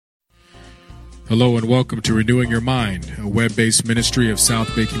Hello and welcome to Renewing Your Mind, a web-based ministry of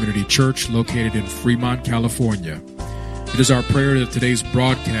South Bay Community Church located in Fremont, California. It is our prayer that today's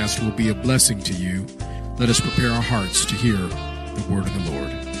broadcast will be a blessing to you. Let us prepare our hearts to hear the word of the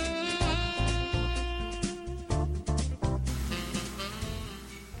Lord.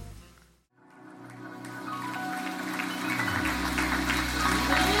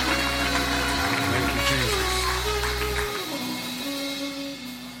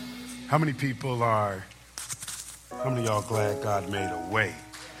 How many of y'all glad God made a way?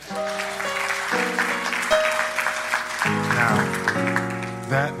 Now,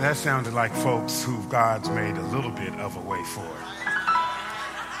 that sounded like folks who God's made a little bit of a way for.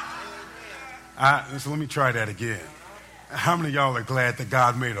 So let me try that again. How many of y'all are glad that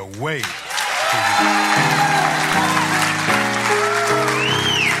God made a way for you?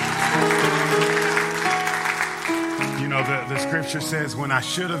 You know, the scripture says, when I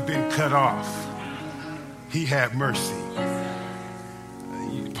should have been cut off, he had mercy.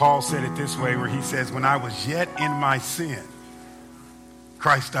 Paul said it this way, where he says, when I was yet in my sin,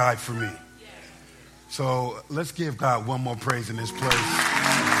 Christ died for me. So let's give God one more praise in this place.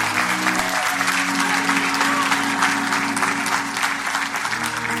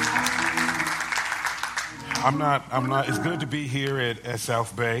 I'm not, it's good to be here at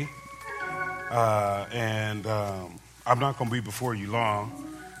South Bay. And I'm not going to be before you long.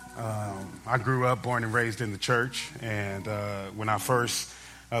 I grew up, born and raised in the church, and when I first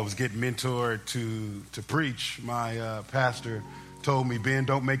was getting mentored to preach, my pastor told me, Ben,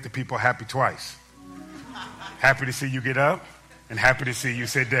 don't make the people happy twice. Happy to see you get up, and happy to see you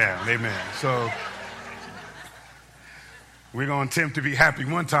sit down. Amen. So we're going to attempt to be happy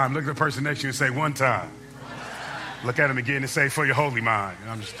one time. Look at the person next to you and say, one time. Look at him again and say, for your holy mind.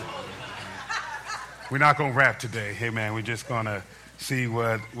 I'm just kidding. We're not going to rap today. Hey, man, we're just going to see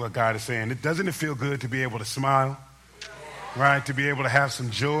what God is saying. Doesn't it feel good to be able to smile, right? To be able to have some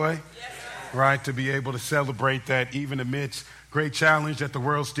joy, right? To be able to celebrate that even amidst great challenge that the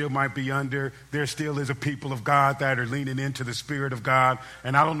world still might be under, there still is a people of God that are leaning into the Spirit of God.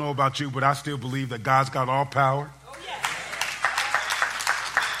 And I don't know about you, but I still believe that God's got all power.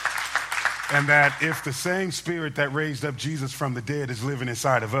 And that if the same Spirit that raised up Jesus from the dead is living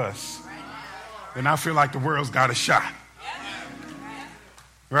inside of us, then I feel like the world's got a shot.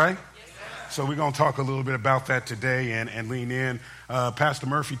 Right? So we're going to talk a little bit about that today and lean in. Pastor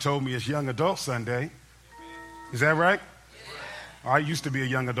Murphy told me it's Young Adult Sunday. Is that right? I used to be a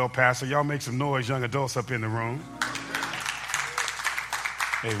young adult pastor. Y'all make some noise, young adults up in the room.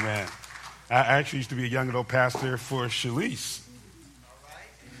 Amen. I actually used to be a young adult pastor for Shalice.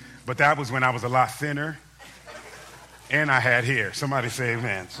 But that was when I was a lot thinner and I had hair. Somebody say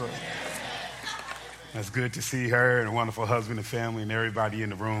amen. So that's good to see her and a wonderful husband and family and everybody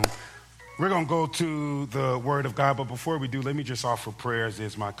in the room. We're going to go to the Word of God, but before we do, let me just offer prayers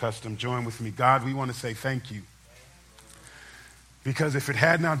as my custom. Join with me. God, we want to say thank you. Because if it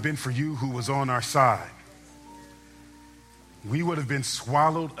had not been for you who was on our side, we would have been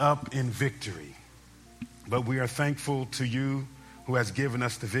swallowed up in victory. But we are thankful to you who has given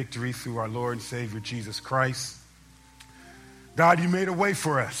us the victory through our Lord and Savior, Jesus Christ. God, you made a way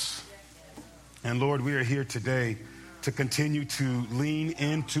for us. And Lord, we are here today to continue to lean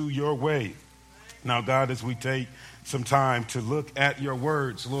into your way. Now, God, as we take some time to look at your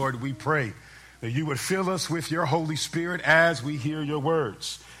words, Lord, we pray that you would fill us with your Holy Spirit as we hear your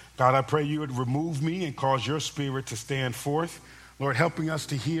words. God, I pray you would remove me and cause your Spirit to stand forth. Lord, helping us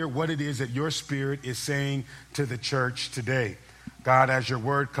to hear what it is that your Spirit is saying to the church today. God, as your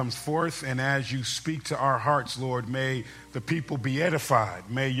word comes forth and as you speak to our hearts, Lord, may the people be edified.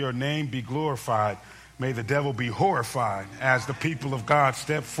 May your name be glorified. May the devil be horrified as the people of God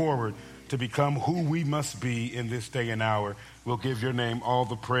step forward to become who we must be in this day and hour. We'll give your name all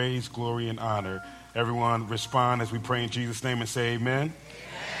the praise, glory, and honor. Everyone respond as we pray in Jesus' name and say amen. Amen.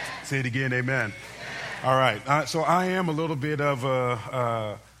 Say it again, amen. All right. So I am a little bit of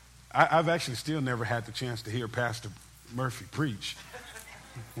I've actually still never had the chance to hear Pastor Murphy preach.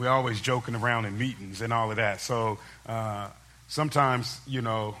 We're always joking around in meetings and all of that. So sometimes, you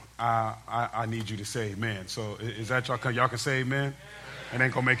know, I need you to say amen. So is that y'all can say amen? It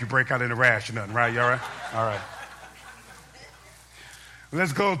ain't going to make you break out in a rash or nothing, right? You all right? All right.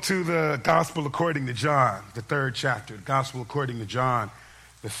 Let's go to the Gospel according to John, the 3rd chapter. The Gospel according to John,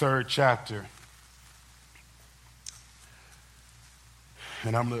 the 3rd chapter.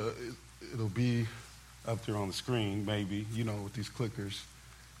 And it'll be up there on the screen, maybe, you know, with these clickers,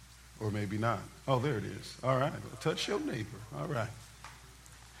 or maybe not. Oh, there it is. All right. Touch your neighbor. All right.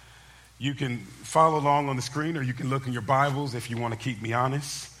 You can follow along on the screen, or you can look in your Bibles if you want to keep me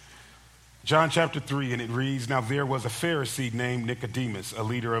honest. John chapter 3, and it reads, "Now there was a Pharisee named Nicodemus, a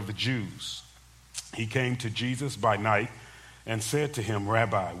leader of the Jews. He came to Jesus by night and said to him,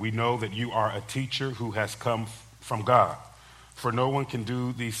 'Rabbi, we know that you are a teacher who has come from God, for no one can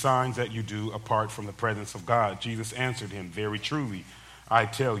do these signs that you do apart from the presence of God.' Jesus answered him, 'Very truly, I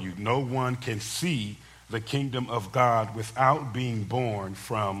tell you, no one can see the kingdom of God without being born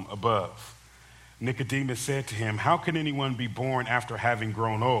from above.' Nicodemus said to him, 'How can anyone be born after having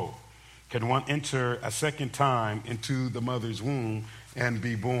grown old? Can one enter a second time into the mother's womb and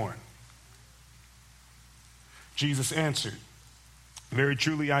be born?' Jesus answered, 'Very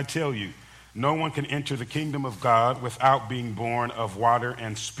truly I tell you, no one can enter the kingdom of God without being born of water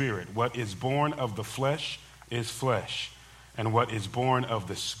and spirit. What is born of the flesh is flesh, and what is born of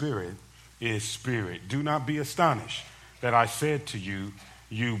the spirit is spirit. Do not be astonished that I said to you,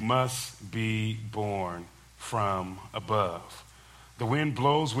 you must be born from above. The wind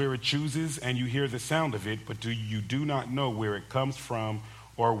blows where it chooses, and you hear the sound of it, but you do not know where it comes from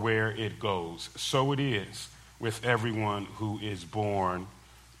or where it goes. So it is with everyone who is born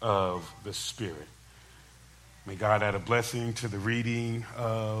of the Spirit.'" May God add a blessing to the reading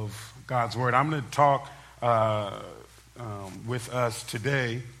of God's Word. I'm going to talk with us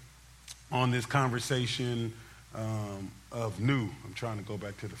today on this conversation of new. I'm trying to go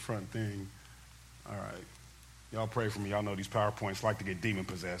back to the front thing. All right. Y'all pray for me. Y'all know these PowerPoints like to get demon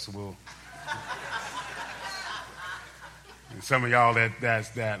possessed. So and some of y'all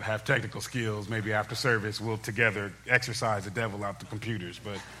that have technical skills, maybe after service, we'll together exercise the devil out the computers.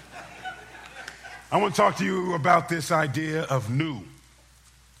 But I want to talk to you about this idea of new.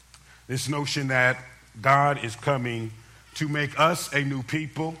 This notion that God is coming to make us a new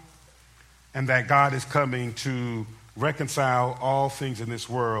people, and that God is coming to reconcile all things in this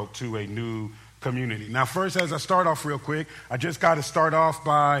world to a new community. Now, first, as I start off real quick, I just got to start off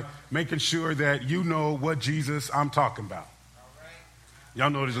by making sure that you know what Jesus I'm talking about. Y'all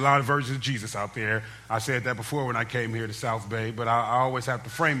know there's a lot of versions of Jesus out there. I said that before when I came here to South Bay, but I always have to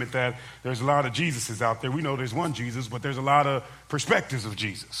frame it that there's a lot of Jesuses out there. We know there's one Jesus, but there's a lot of perspectives of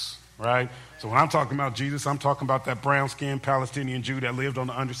Jesus, right? So when I'm talking about Jesus, I'm talking about that brown-skinned Palestinian Jew that lived on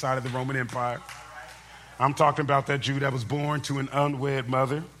the underside of the Roman Empire. I'm talking about that Jew that was born to an unwed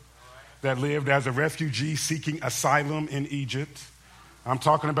mother, that lived as a refugee seeking asylum in Egypt. I'm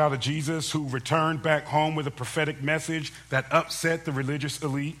talking about a Jesus who returned back home with a prophetic message that upset the religious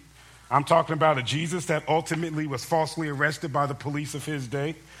elite. I'm talking about a Jesus that ultimately was falsely arrested by the police of his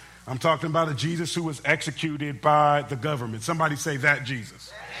day. I'm talking about a Jesus who was executed by the government. Somebody say that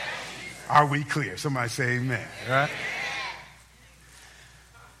Jesus. Are we clear? Somebody say amen. Right?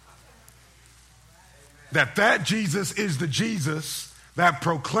 That Jesus is the Jesus that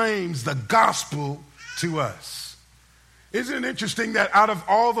proclaims the gospel to us. Isn't it interesting that out of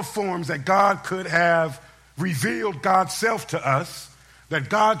all the forms that God could have revealed God's self to us, that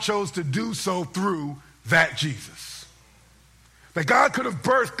God chose to do so through that Jesus? That God could have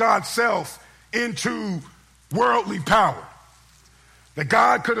birthed God's self into worldly power. That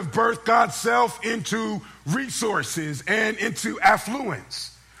God could have birthed God's self into resources and into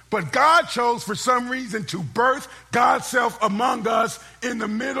affluence. But God chose for some reason to birth God's self among us in the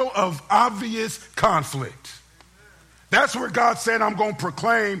middle of obvious conflict. That's where God said, I'm going to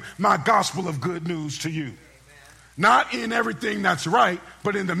proclaim my gospel of good news to you. Not in everything that's right,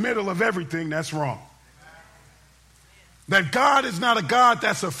 but in the middle of everything that's wrong. That God is not a God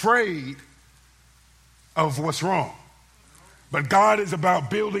that's afraid of what's wrong. But God is about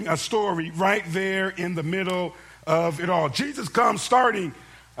building a story right there in the middle of it all. Jesus comes starting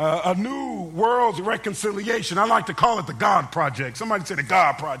a new world's reconciliation. I like to call it the God Project. Somebody say the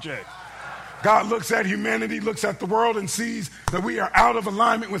God Project. God looks at humanity, looks at the world, and sees that we are out of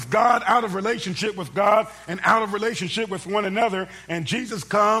alignment with God, out of relationship with God, and out of relationship with one another. And Jesus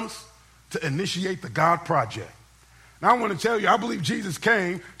comes to initiate the God Project. Now, I want to tell you, I believe Jesus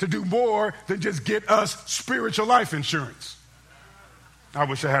came to do more than just get us spiritual life insurance. I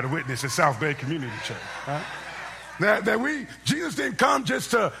wish I had a witness at South Bay Community Church. Right? Jesus didn't come just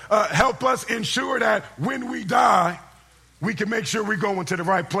to help us ensure that when we die, we can make sure we're going to the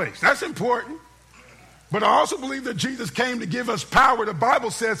right place. That's important. But I also believe that Jesus came to give us power, the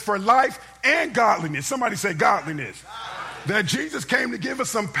Bible says, for life and godliness. Somebody say godliness. That Jesus came to give us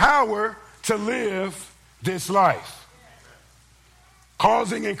some power to live this life,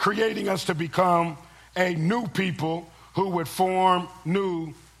 causing and creating us to become a new people who would form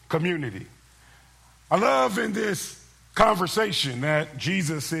new community. I love in this conversation that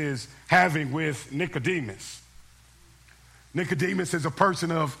Jesus is having with Nicodemus. Nicodemus is a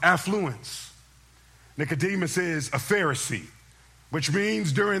person of affluence. Nicodemus is a Pharisee. which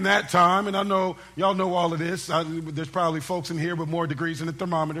means during that time, and I know y'all know all of this. There's probably folks in here with more degrees than a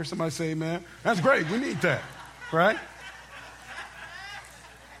thermometer. Somebody say amen. That's great. We need that, right?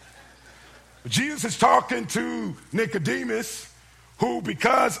 Jesus is talking to Nicodemus, who,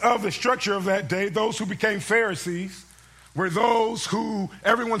 because of the structure of that day, those who became Pharisees were those who,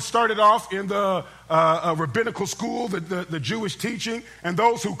 everyone started off in the rabbinical school, the Jewish teaching, and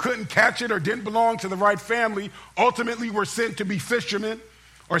those who couldn't catch it or didn't belong to the right family ultimately were sent to be fishermen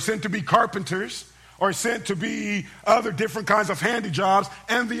or sent to be carpenters or sent to be other different kinds of handy jobs.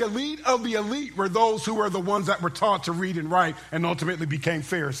 And the elite of the elite were those who were the ones that were taught to read and write and ultimately became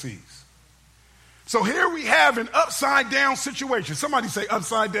Pharisees. So here we have an upside down situation. Somebody say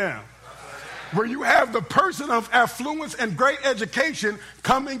upside down. Where you have the person of affluence and great education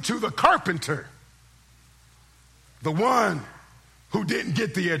coming to the carpenter, the one who didn't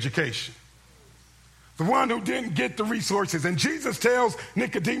get the education, the one who didn't get the resources. And Jesus tells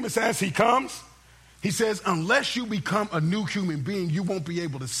Nicodemus as he comes, he says, unless you become a new human being, you won't be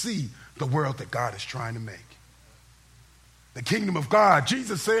able to see the world that God is trying to make. The kingdom of God.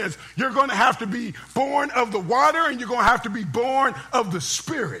 Jesus says you're going to have to be born of the water and you're going to have to be born of the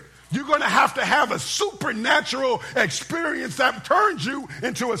Spirit. You're going to have a supernatural experience that turns you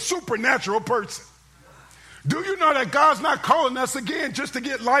into a supernatural person. Do you know that God's not calling us again just to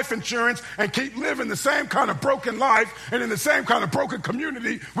get life insurance and keep living the same kind of broken life and in the same kind of broken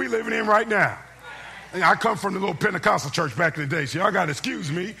community we living in right now? And I come from the little Pentecostal church back in the day, so y'all got to excuse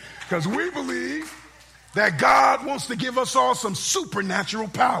me, because we believe that God wants to give us all some supernatural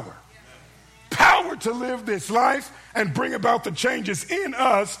power. Power to live this life and bring about the changes in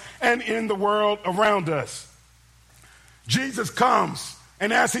us and in the world around us. Jesus comes,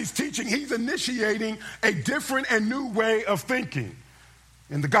 and as he's teaching, he's initiating a different and new way of thinking.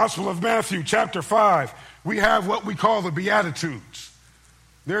 In the Gospel of Matthew, chapter 5, we have what we call the Beatitudes.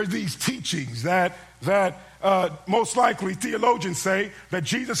 There are these teachings that most likely theologians say that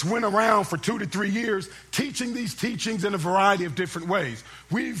Jesus went around for 2 to 3 years teaching these teachings in a variety of different ways.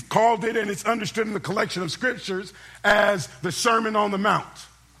 We've called it, and it's understood in the collection of scriptures, as the Sermon on the Mount.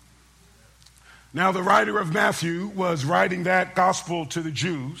 Now, the writer of Matthew was writing that gospel to the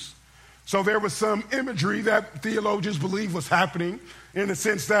Jews. So there was some imagery that theologians believe was happening in the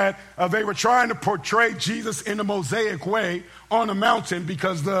sense that they were trying to portray Jesus in a Mosaic way on a mountain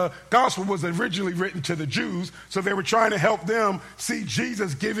because the gospel was originally written to the Jews. So they were trying to help them see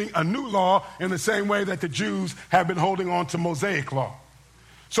Jesus giving a new law in the same way that the Jews have been holding on to Mosaic law.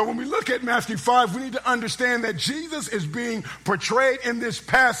 So when we look at Matthew 5, we need to understand that Jesus is being portrayed in this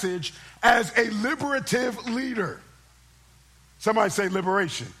passage as a liberative leader. Somebody say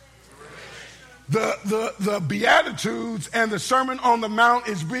liberation. The Beatitudes and the Sermon on the Mount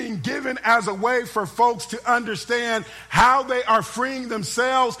is being given as a way for folks to understand how they are freeing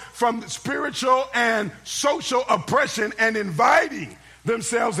themselves from spiritual and social oppression and inviting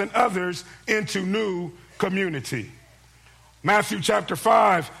themselves and others into new community. Matthew chapter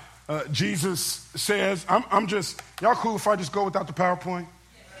 5, Jesus says, y'all cool if I just go without the PowerPoint?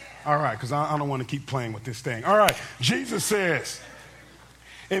 All right, because I don't want to keep playing with this thing. All right, Jesus says,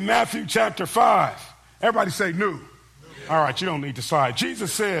 in Matthew chapter 5, everybody say new. All right, you don't need to slide.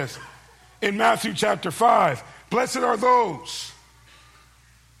 Jesus says in Matthew chapter 5, blessed are the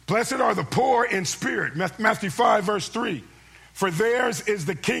poor in spirit. Matthew 5 verse 3, for theirs is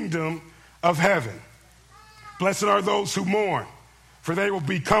the kingdom of heaven. Blessed are those who mourn, for they will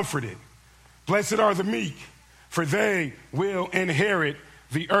be comforted. Blessed are the meek, for they will inherit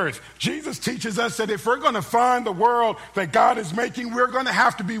the earth. Jesus teaches us that if we're going to find the world that God is making, we're going to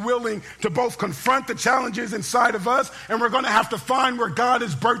have to be willing to both confront the challenges inside of us, and we're going to have to find where God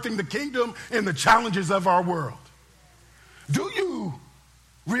is birthing the kingdom in the challenges of our world. Do you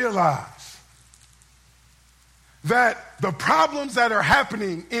realize that the problems that are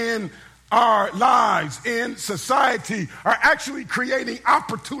happening in our lives, in society, are actually creating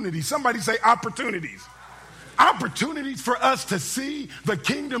opportunities? Somebody say opportunities. Opportunities for us to see the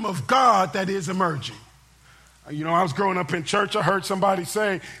kingdom of God that is emerging. You know, I was growing up in church. I heard somebody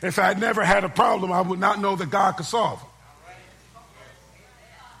say, if I had never had a problem, I would not know that God could solve it.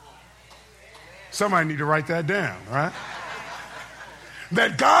 Somebody need to write that down, right?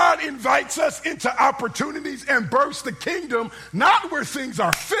 That God invites us into opportunities and births the kingdom, not where things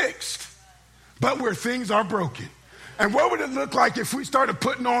are fixed, but where things are broken. And what would it look like if we started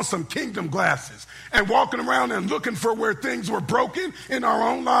putting on some kingdom glasses and walking around and looking for where things were broken in our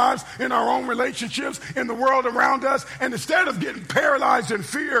own lives, in our own relationships, in the world around us, and instead of getting paralyzed in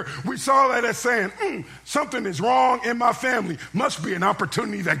fear, we saw that as saying, something is wrong in my family. Must be an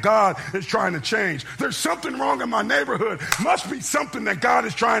opportunity that God is trying to change. There's something wrong in my neighborhood. Must be something that God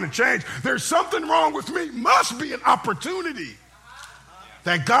is trying to change. There's something wrong with me. Must be an opportunity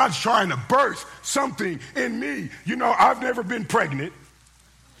that God's trying to birth something in me. You know, I've never been pregnant.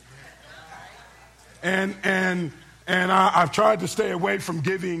 And I've tried to stay away from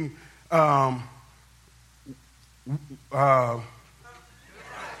giving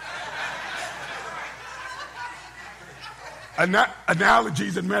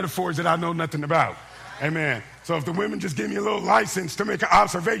analogies and metaphors that I know nothing about. Amen. So if the women just give me a little license to make an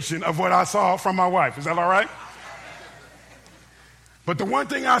observation of what I saw from my wife, is that all right? But the one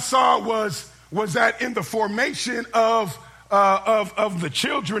thing I saw was that in the formation of the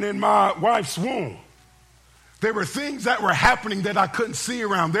children in my wife's womb, there were things that were happening that I couldn't see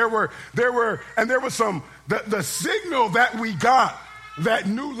around. There was some, the signal that we got that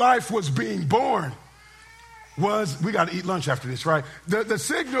new life was being born was, we got to eat lunch after this, right? The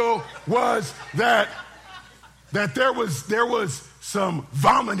signal was that there was some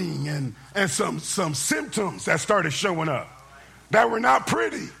vomiting and some symptoms that started showing up that were not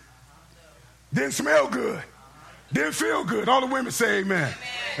pretty, didn't smell good, didn't feel good. All the women say amen.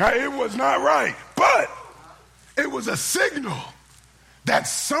 It was not right, but it was a signal that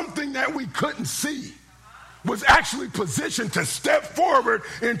something that we couldn't see was actually positioned to step forward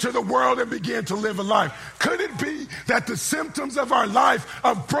into the world and begin to live a life. Could it be that the symptoms of our life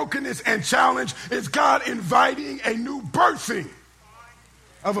of brokenness and challenge is God inviting a new birthing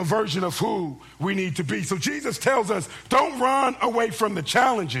of a version of who we need to be? So Jesus tells us, don't run away from the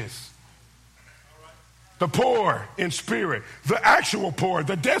challenges. The poor in spirit, the actual poor,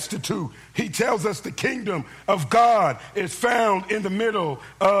 the destitute. He tells us the kingdom of God is found in the middle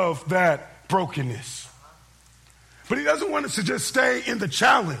of that brokenness. But he doesn't want us to just stay in the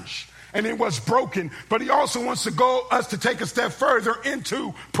challenge and in what's broken, but he also wants us to take a step further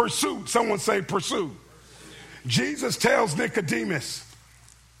into pursuit. Someone say pursuit. Jesus tells Nicodemus,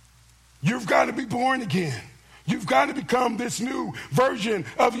 you've got to be born again. You've got to become this new version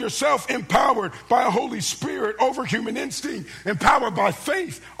of yourself, empowered by a Holy Spirit over human instinct, empowered by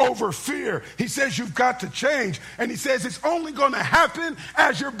faith over fear. He says you've got to change. And he says it's only going to happen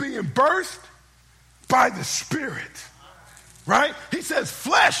as you're being birthed by the Spirit. Right? He says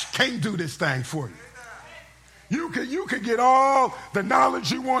flesh can't do this thing for you. You could get all the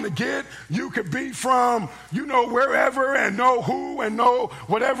knowledge you want to get. You could be from, wherever and know who and know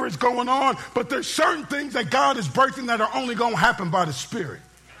whatever is going on. But there's certain things that God is birthing that are only going to happen by the Spirit.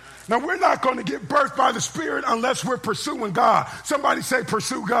 Now, we're not going to get birthed by the Spirit unless we're pursuing God. Somebody say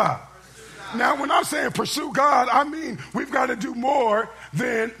pursue God. Now, when I'm saying pursue God, I mean we've got to do more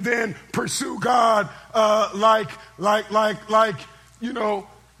than pursue God like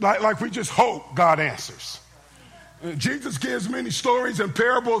we just hope God answers. Jesus gives many stories and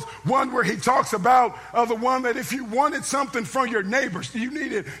parables, one where he talks about the one that if you wanted something from your neighbors, you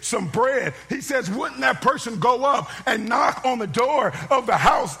needed some bread. He says, wouldn't that person go up and knock on the door of the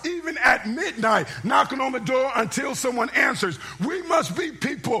house, even at midnight, knocking on the door until someone answers? We must be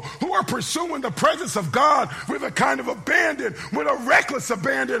people who are pursuing the presence of God with a kind of abandon, with a reckless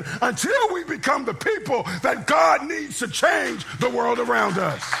abandon, until we become the people that God needs to change the world around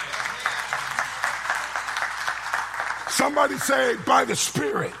us. Somebody say, by the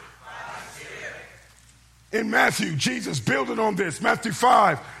Spirit. In Matthew, Jesus building on this. Matthew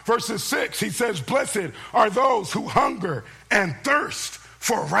 5, verses 6, he says, blessed are those who hunger and thirst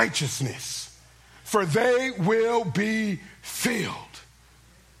for righteousness, for they will be filled.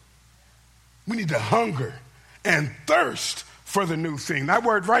 We need to hunger and thirst for the new thing. That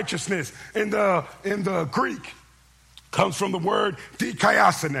word righteousness in the Greek comes from the word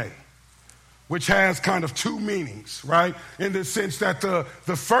dikaiosune, which has kind of two meanings, right? In the sense that the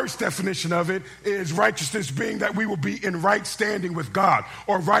first definition of it is righteousness being that we will be in right standing with God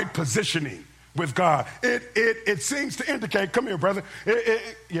or right positioning with God. It seems to indicate, come here, brother.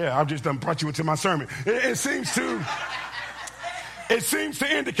 I've just done brought you into my sermon. It seems to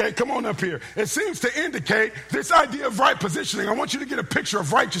indicate, come on up here. It seems to indicate this idea of right positioning. I want you to get a picture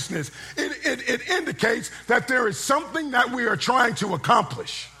of righteousness. It indicates that there is something that we are trying to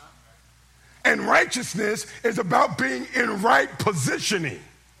accomplish. And righteousness is about being in right positioning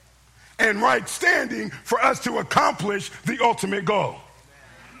and right standing for us to accomplish the ultimate goal.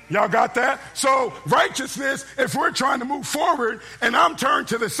 Y'all got that? So righteousness, if we're trying to move forward and I'm turned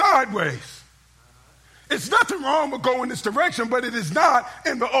to the sideways, It's nothing wrong with going this direction, but it is not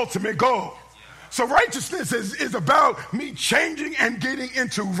in the ultimate goal. So righteousness is about me changing and getting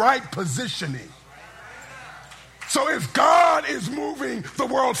into right positioning. So if God is moving the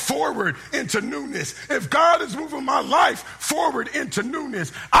world forward into newness, if God is moving my life forward into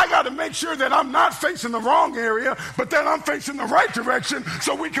newness, I got to make sure that I'm not facing the wrong area, but that I'm facing the right direction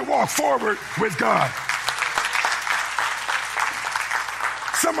so we can walk forward with God.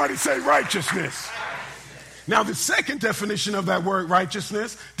 Somebody say righteousness. Now, the second definition of that word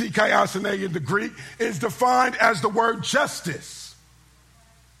righteousness, dikaiosune in the Greek, is defined as the word justice.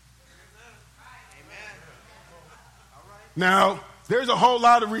 Now, there's a whole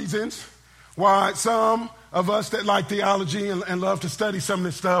lot of reasons why some of us that like theology and love to study some of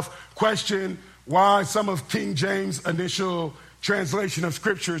this stuff question why some of King James' initial translation of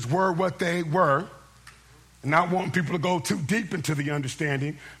scriptures were what they were. And not wanting people to go too deep into the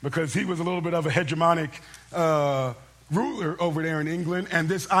understanding because he was a little bit of a hegemonic ruler over there in England. And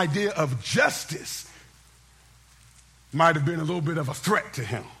this idea of justice might have been a little bit of a threat to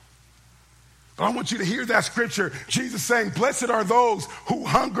him. But I want you to hear that scripture. Jesus saying, blessed are those who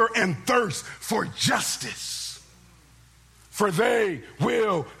hunger and thirst for justice, for they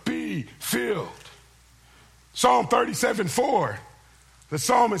will be filled. Psalm 37:4, the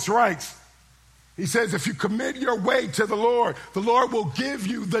psalmist writes, he says, if you commit your way to the Lord will give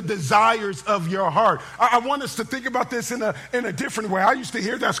you the desires of your heart. I want us to think about this in a different way. I used to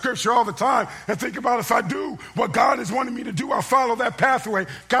hear that scripture all the time and think about if I do what God is wanting me to do, I'll follow that pathway.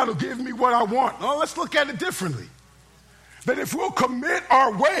 God will give me what I want. Oh, let's look at it differently. That if we'll commit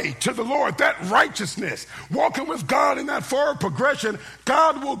our way to the Lord, that righteousness, walking with God in that forward progression,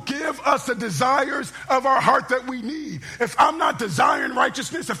 God will give us the desires of our heart that we need. If I'm not desiring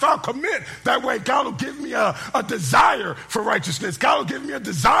righteousness, if I'll commit that way, God will give me a desire for righteousness. God will give me a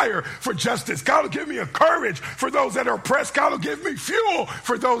desire for justice. God will give me a courage for those that are oppressed. God will give me fuel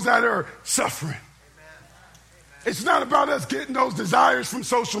for those that are suffering. It's not about us getting those desires from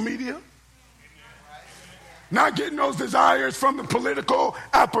social media. Not getting those desires from the political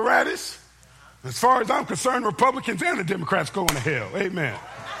apparatus. As far as I'm concerned, Republicans and the Democrats going to hell. Amen.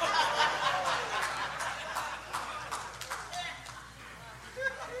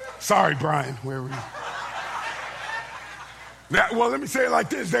 Sorry, Brian. Where were you? Well, let me say it like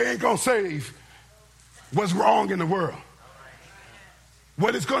this. They ain't going to save what's wrong in the world.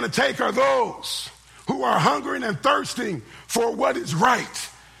 What it's going to take are those who are hungering and thirsting for what is right,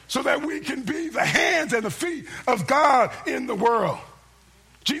 so that we can be the hands and the feet of God in the world.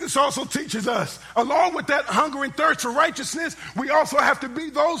 Jesus also teaches us, along with that hunger and thirst for righteousness, we also have to be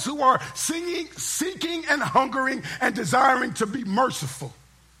those who are seeking and hungering and desiring to be merciful.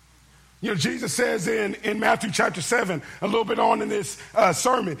 You know, Jesus says in Matthew chapter 7, a little bit on in this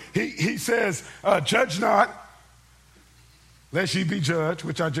sermon, he says, judge not, lest ye be judged,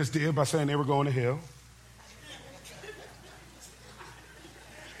 which I just did by saying they were going to hell.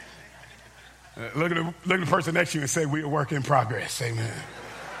 Look at the person next to you and say, we are work in progress. Amen.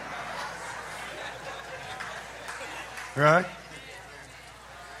 Right?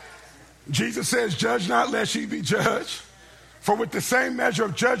 Jesus says, judge not lest ye be judged. For with the same measure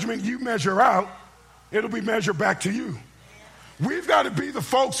of judgment you measure out, it'll be measured back to you. We've got to be the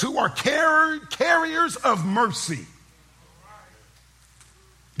folks who are carriers of mercy.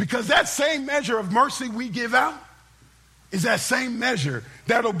 Because that same measure of mercy we give out is that same measure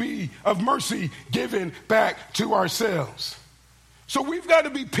that'll be of mercy given back to ourselves. So we've got to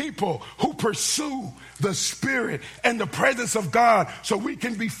be people who pursue the Spirit and the presence of God so we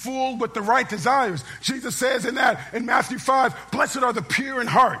can be full with the right desires. Jesus says in Matthew 5, blessed are the pure in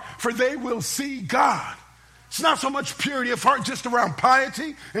heart, for they will see God. It's not so much purity of heart just around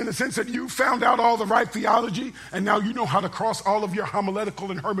piety in the sense that you found out all the right theology and now you know how to cross all of your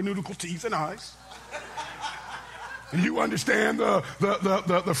homiletical and hermeneutical T's and I's. You understand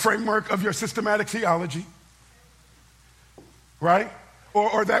the framework of your systematic theology, right?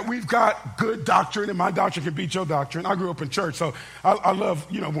 Or that we've got good doctrine and my doctrine can beat your doctrine. I grew up in church, so I love,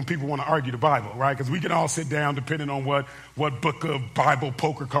 when people want to argue the Bible, right? Because we can all sit down depending on what book of Bible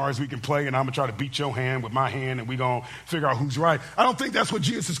poker cards we can play, and I'm going to try to beat your hand with my hand, and we're going to figure out who's right. I don't think that's what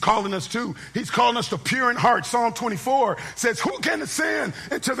Jesus is calling us to. He's calling us to pure in heart. Psalm 24 says, who can ascend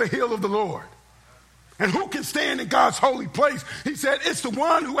into the hill of the Lord? And who can stand in God's holy place? He said, it's the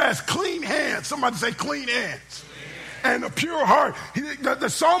one who has clean hands. Somebody say clean hands. And a pure heart. The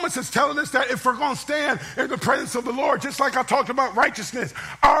psalmist is telling us that if we're going to stand in the presence of the Lord, just like I talked about righteousness,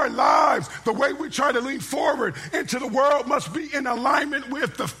 our lives, the way we try to lean forward into the world must be in alignment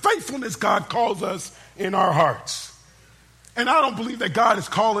with the faithfulness God calls us in our hearts. And I don't believe that God is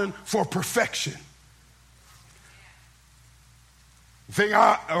calling for perfection.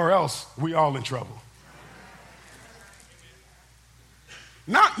 Or else we all in trouble.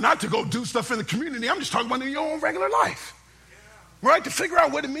 Not to go do stuff in the community. I'm just talking about in your own regular life. Right? To figure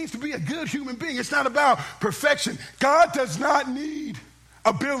out what it means to be a good human being. It's not about perfection. God does not need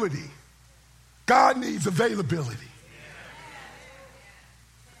ability. God needs availability.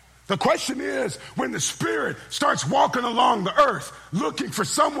 The question is, when the Spirit starts walking along the earth looking for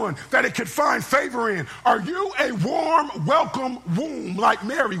someone that it could find favor in, are you a warm, welcome womb like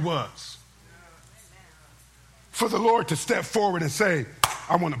Mary was? For the Lord to step forward and say,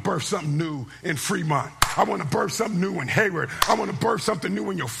 I want to birth something new in Fremont. I want to birth something new in Hayward. I want to birth something new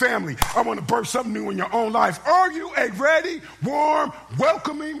in your family. I want to birth something new in your own life. Are you a ready, warm,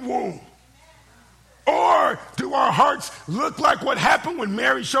 welcoming womb? Or do our hearts look like what happened when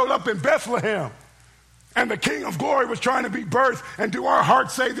Mary showed up in Bethlehem and the King of Glory was trying to be birthed? And do our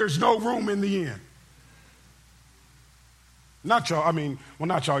hearts say there's no room in the inn? Not y'all.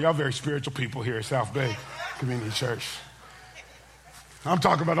 Not y'all. Y'all very spiritual people here at South Bay Community Church. I'm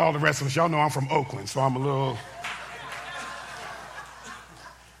talking about all the rest of us. Y'all know I'm from Oakland, so I'm a little...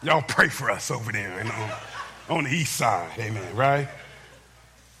 Y'all pray for us over there on the east side. Amen, right?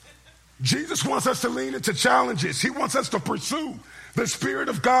 Jesus wants us to lean into challenges. He wants us to pursue the Spirit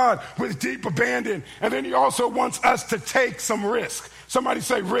of God with deep abandon. And then he also wants us to take some risk. Somebody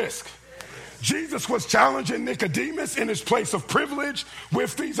say risk. Jesus was challenging Nicodemus in his place of privilege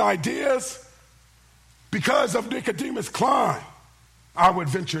with these ideas because of Nicodemus' climb, I would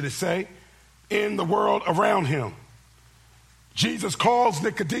venture to say, in the world around him. Jesus calls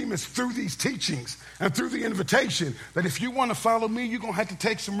Nicodemus through these teachings and through the invitation that if you want to follow me, you're going to have to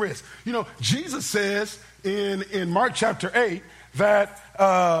take some risks. You know, Jesus says in Mark chapter 8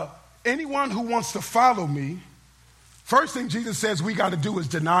 that anyone who wants to follow me, first thing Jesus says we got to do is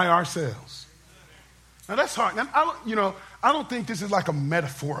deny ourselves. Now that's hard. Now, I don't think this is like a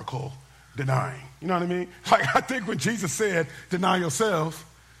metaphorical denying. You know what I mean? Like I think when Jesus said deny yourself,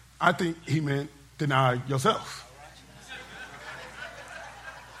 I think he meant deny yourself.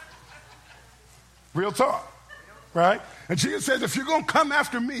 Real talk, right? And Jesus says, if you're going to come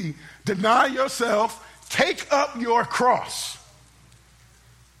after me, deny yourself, take up your cross.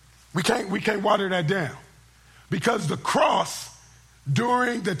 We can't water that down. Because the cross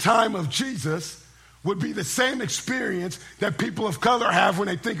during the time of Jesus would be the same experience that people of color have when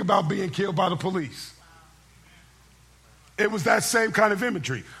they think about being killed by the police. It was that same kind of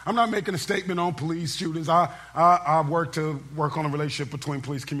imagery. I'm not making a statement on police shootings. I work on a relationship between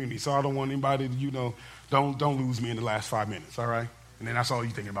police communities, so I don't want anybody to, don't lose me in the last 5 minutes, all right? And then that's all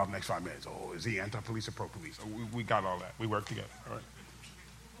you're thinking about the next 5 minutes. Oh, is he anti-police or pro-police? Oh, we got all that. We work together, all right?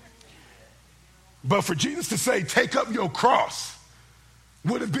 But for Jesus to say, take up your cross,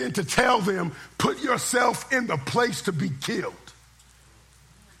 would have been to tell them, put yourself in the place to be killed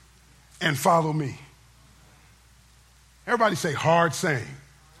and follow me. Everybody say hard saying.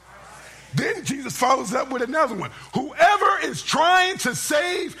 Then Jesus follows up with another one. Whoever is trying to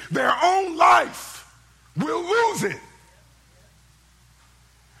save their own life will lose it.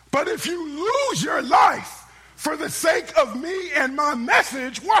 But if you lose your life for the sake of me and my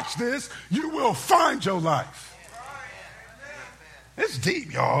message, watch this, you will find your life. It's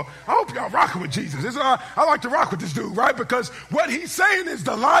deep, y'all. I hope y'all rocking with Jesus. I like to rock with this dude, right? Because what he's saying is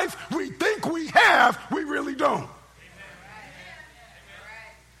the life we think we have, we really don't.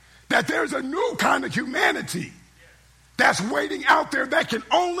 That there's a new kind of humanity that's waiting out there that can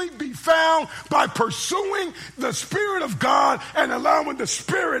only be found by pursuing the Spirit of God and allowing the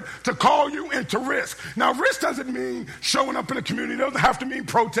Spirit to call you into risk. Now, risk doesn't mean showing up in a community. It doesn't have to mean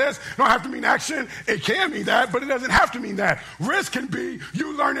protest. It don't have to mean action. It can mean that, but it doesn't have to mean that. Risk can be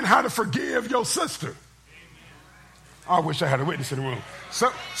you learning how to forgive your sister. I wish I had a witness in the room.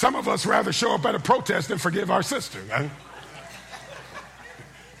 Some of us rather show up at a protest than forgive our sister, right?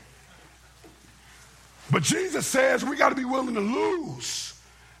 But Jesus says we got to be willing to lose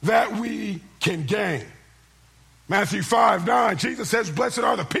that we can gain. Matthew 5:9, Jesus says, blessed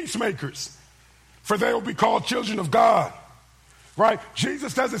are the peacemakers, for they will be called children of God. Right?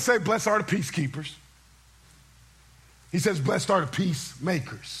 Jesus doesn't say blessed are the peacekeepers. He says blessed are the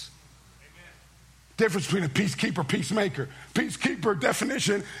peacemakers. Amen. Difference between a peacekeeper, peacemaker. Peacekeeper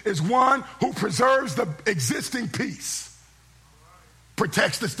definition is one who preserves the existing peace,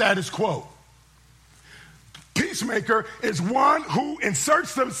 protects the status quo. Peacemaker is one who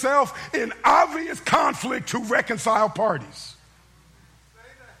inserts themselves in obvious conflict to reconcile parties.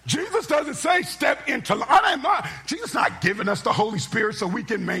 Jesus doesn't say step into life. Jesus not giving us the Holy Spirit so we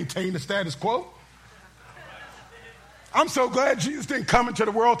can maintain the status quo. I'm so glad Jesus didn't come into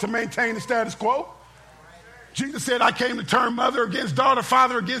the world to maintain the status quo. Jesus said, I came to turn mother against daughter,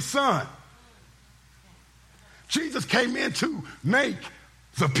 father against son. Jesus came in to make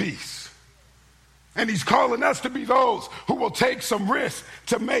the peace. And he's calling us to be those who will take some risk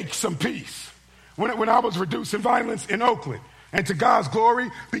to make some peace. When I was reducing violence in Oakland, and to God's glory,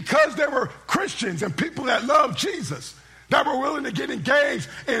 because there were Christians and people that loved Jesus that were willing to get engaged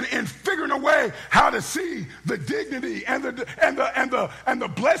in figuring a way how to see the dignity and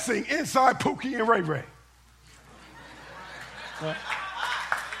the blessing inside Pookie and Ray Ray.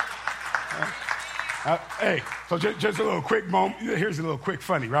 Hey, so just a little quick moment. Here's a little quick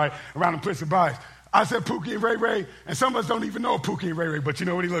funny, right? Around implicit bias. I said Pookie and Ray Ray, and some of us don't even know Pookie and Ray Ray, but you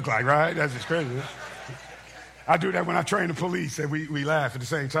know what he looked like, right? That's just crazy. I do that when I train the police, and we laugh at the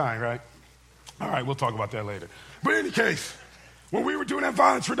same time, right? All right, we'll talk about that later. But in any case, when we were doing that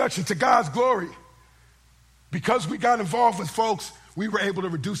violence reduction to God's glory, because we got involved with folks, we were able to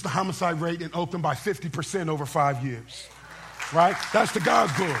reduce the homicide rate in Oakland by 50% over 5 years, right? That's to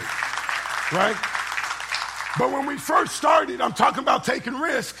God's glory, right? But when we first started, I'm talking about taking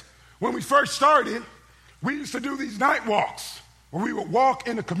risk. When we first started, we used to do these night walks where we would walk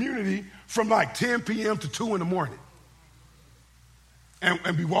in the community from like 10 p.m. to 2 in the morning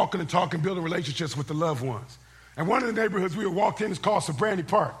and be walking and talking, building relationships with the loved ones. And one of the neighborhoods we would walk in is called Sobrante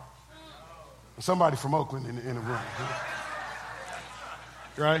Park. Somebody from Oakland in the room.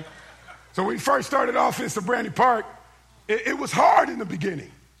 Right? So when we first started off in Sobrante Park, it was hard in the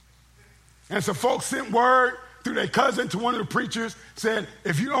beginning. And so folks sent word through their cousin to one of the preachers, said,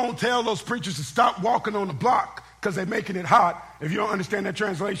 if you don't tell those preachers to stop walking on the block because they're making it hot, if you don't understand that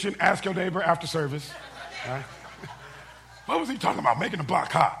translation, ask your neighbor after service. Right? What was he talking about, making the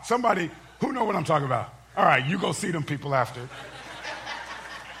block hot? Somebody who know what I'm talking about. All right, you go see them people after.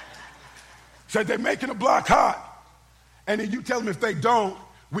 Said they're making the block hot, and then you tell them if they don't,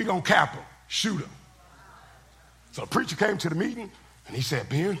 we gonna cap them, shoot them. So the preacher came to the meeting, and he said,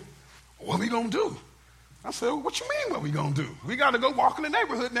 Ben, what we gonna do? I said, well, what you mean what we gonna do? We gotta go walk in the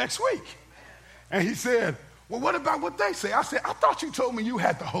neighborhood next week. And he said, well, what about what they say? I said, I thought you told me you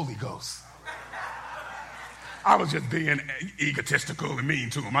had the Holy Ghost. I was just being egotistical and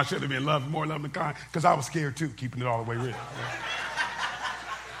mean to him. I should have been more loving and kind, because I was scared too, keeping it all the way real.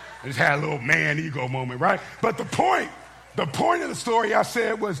 I just had a little man ego moment, right? But the point of the story I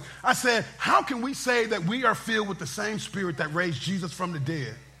said, how can we say that we are filled with the same spirit that raised Jesus from the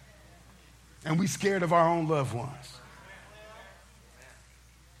dead, and we scared of our own loved ones?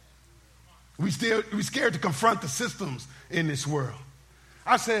 We scared to confront the systems in this world.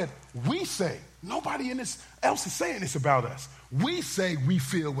 I said, we say, nobody else is saying this about us. We say we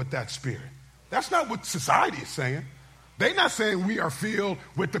filled with that spirit. That's not what society is saying. They're not saying we are filled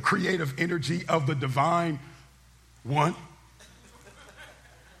with the creative energy of the divine one.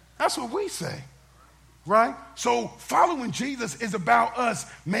 That's what we say, right? So following Jesus is about us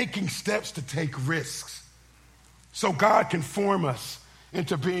making steps to take risks so God can form us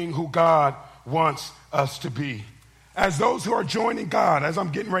into being who God wants us to be. As those who are joining God, as I'm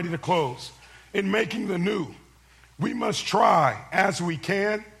getting ready to close, in making the new, we must try as we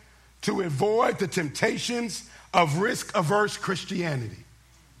can to avoid the temptations of risk-averse Christianity.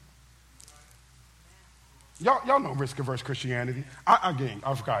 Y'all know risk-averse Christianity.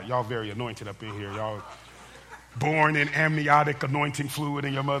 I forgot. Y'all very anointed up in here. Y'all born in amniotic anointing fluid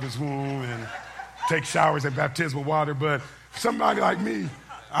in your mother's womb and take showers in baptismal water. But somebody like me,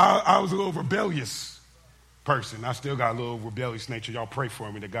 I was a little rebellious person. I still got a little rebellious nature. Y'all pray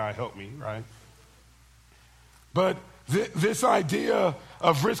for me that God help me, right? But this idea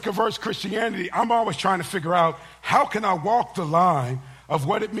of risk-averse Christianity, I'm always trying to figure out, how can I walk the line of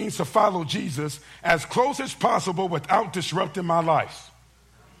what it means to follow Jesus as close as possible without disrupting my life?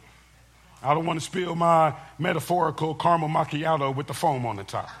 I don't want to spill my metaphorical caramel macchiato with the foam on the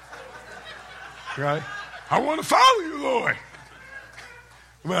top, right? I want to follow you, Lord.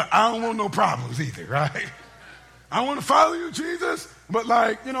 But I don't want no problems either, right? I want to follow you, Jesus, but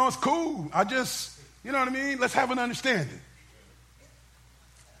it's cool. You know what I mean? Let's have an understanding.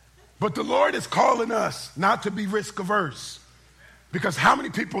 But the Lord is calling us not to be risk averse, because how many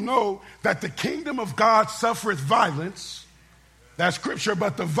people know that the kingdom of God suffereth violence? That's scripture,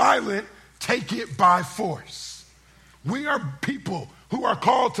 but the violent take it by force. We are people who are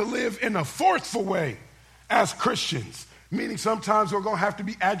called to live in a forceful way as Christians, meaning sometimes we're going to have to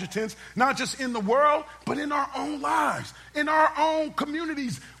be adjutants, not just in the world, but in our own lives, in our own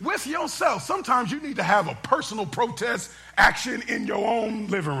communities, with yourself. Sometimes you need to have a personal protest action in your own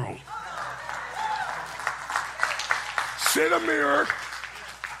living room. Sit in a mirror,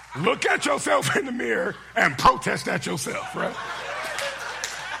 look at yourself in the mirror, and protest at yourself, right?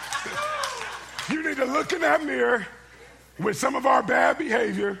 You need to look in that mirror with some of our bad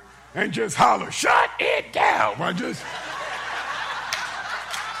behavior and just holler, shut it down. Right? Just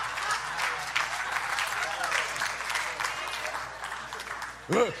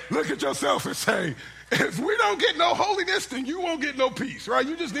look at yourself and say, if we don't get no holiness, then you won't get no peace, right?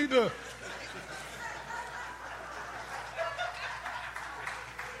 You just need to.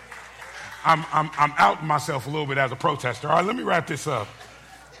 I'm outing myself a little bit as a protester. All right, let me wrap this up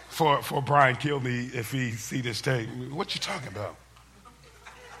for Brian Kilney if he see this tape. What you talking about?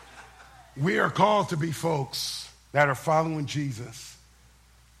 We are called to be folks that are following Jesus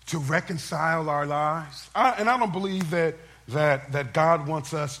to reconcile our lives. And I don't believe that God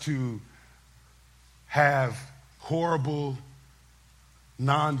wants us to have horrible,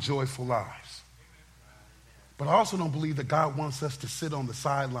 non-joyful lives. But I also don't believe that God wants us to sit on the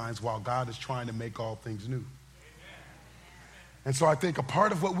sidelines while God is trying to make all things new. And so I think a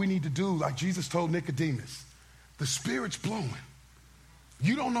part of what we need to do, like Jesus told Nicodemus, the Spirit's blowing.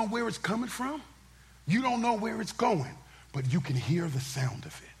 You don't know where it's coming from. You don't know where it's going, but you can hear the sound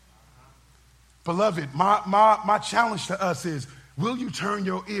of it. Beloved, my challenge to us is, will you turn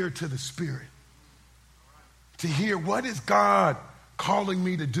your ear to the Spirit to hear what is God calling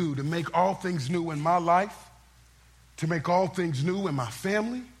me to do to make all things new in my life, to make all things new in my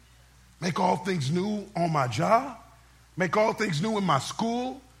family, make all things new on my job, make all things new in my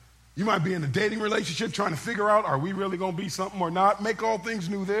school. You might be in a dating relationship trying to figure out, are we really going to be something or not? Make all things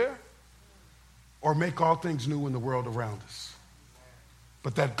new there, or make all things new in the world around us.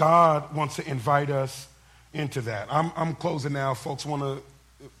 But that God wants to invite us into that. I'm closing now. Folks want to,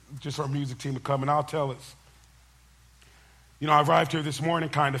 just our music team to come, and I'll tell us. You know, I arrived here this morning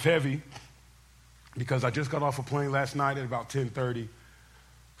kind of heavy because I just got off a plane last night at about 10:30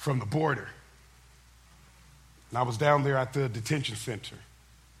 from the border. And I was down there at the detention center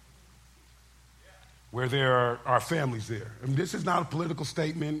where there are families there. And this is not a political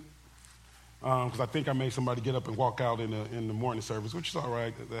statement because I think I made somebody get up and walk out in the morning service, which is all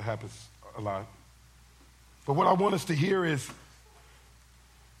right. That happens a lot. But what I want us to hear is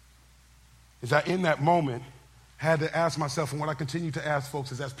that in that moment, I had to ask myself, and what I continue to ask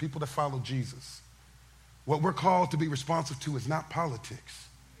folks is, as people that follow Jesus, what we're called to be responsive to is not politics,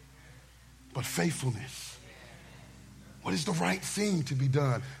 but faithfulness. What is the right thing to be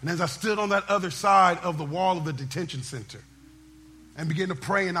done? And as I stood on that other side of the wall of the detention center and began to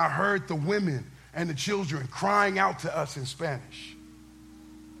pray, and I heard the women and the children crying out to us in Spanish.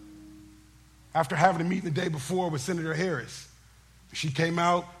 After having a meeting the day before with Senator Harris, she came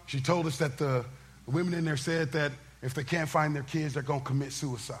out, she told us that the women in there said that if they can't find their kids, they're going to commit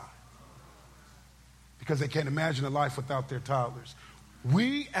suicide because they can't imagine a life without their toddlers.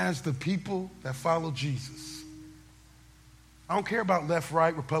 We, as the people that follow Jesus, I don't care about left,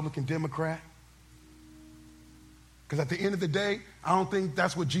 right, Republican, Democrat, because at the end of the day, I don't think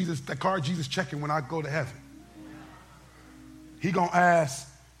that's what that card Jesus checking when I go to heaven. He going to ask,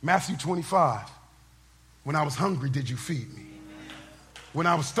 Matthew 25, when I was hungry, did you feed me? When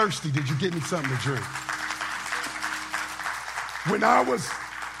I was thirsty, did you give me something to drink? When I was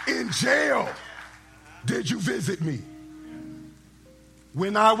in jail, did you visit me?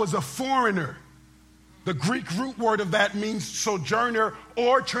 When I was a foreigner, the Greek root word of that means sojourner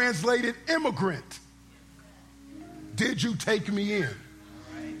or translated immigrant. Did you take me in?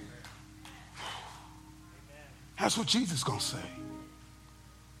 That's what Jesus is going to say.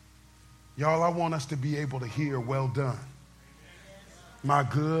 Y'all, I want us to be able to hear, well done, my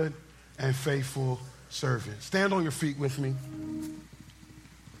good and faithful servant. Stand on your feet with me.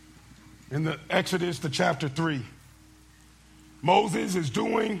 In the Exodus, the chapter 3, Moses is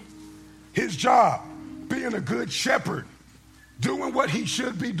doing his job, being a good shepherd, doing what he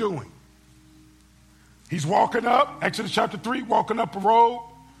should be doing. He's walking up, Exodus chapter 3, walking up a road.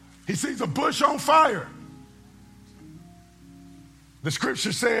 He sees a bush on fire. The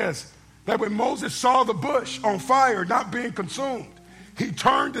scripture says that when Moses saw the bush on fire, not being consumed, he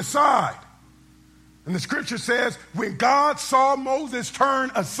turned aside. And the scripture says, when God saw Moses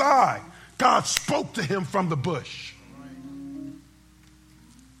turn aside, God spoke to him from the bush.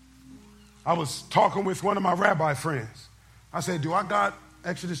 I was talking with one of my rabbi friends. I said, do I got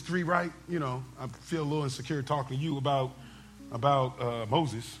Exodus 3 right? You know, I feel a little insecure talking to you about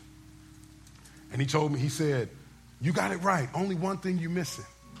Moses. And he told me, he said, you got it right. Only one thing you're missing.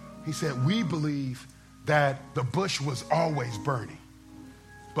 He said, we believe that the bush was always burning,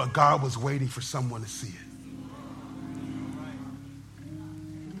 but God was waiting for someone to see it.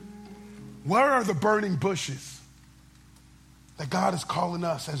 Where are the burning bushes that God is calling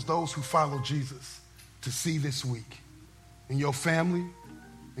us as those who follow Jesus to see this week? In your family,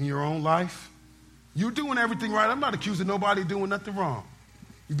 in your own life, You're doing everything right. I'm not accusing nobody of doing nothing wrong.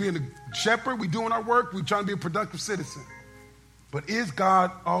 You're being a shepherd. We're doing our work. We're trying to be a productive citizen. But is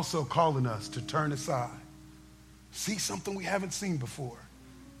God also calling us to turn aside, see something we haven't seen before,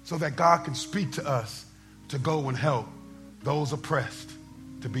 so that God can speak to us to go and help those oppressed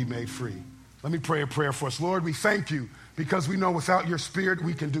to be made free? Let me pray a prayer for us. Lord, we thank you because we know without your Spirit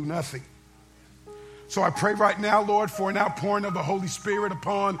we can do nothing. So I pray right now, Lord, for an outpouring of the Holy Spirit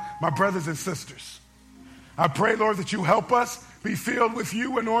upon my brothers and sisters. I pray, Lord, that you help us be filled with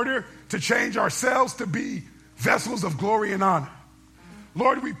you in order to change ourselves to be vessels of glory and honor.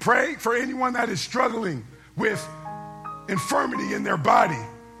 Lord, we pray for anyone that is struggling with infirmity in their body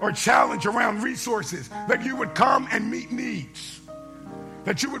or challenge around resources, that you would come and meet needs,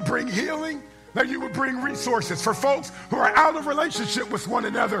 that you would bring healing, that you would bring resources. For folks who are out of relationship with one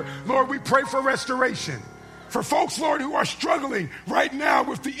another, Lord, we pray for restoration. For folks, Lord, who are struggling right now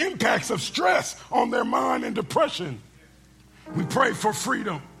with the impacts of stress on their mind and depression, we pray for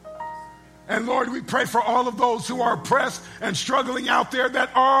freedom. And Lord, we pray for all of those who are oppressed and struggling out there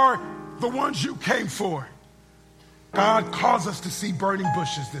that are the ones you came for. God, cause us to see burning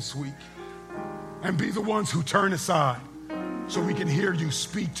bushes this week and be the ones who turn aside so we can hear you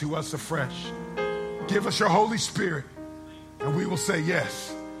speak to us afresh. Give us your Holy Spirit and we will say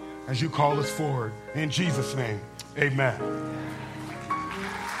yes as you call us forward. In Jesus' name, amen.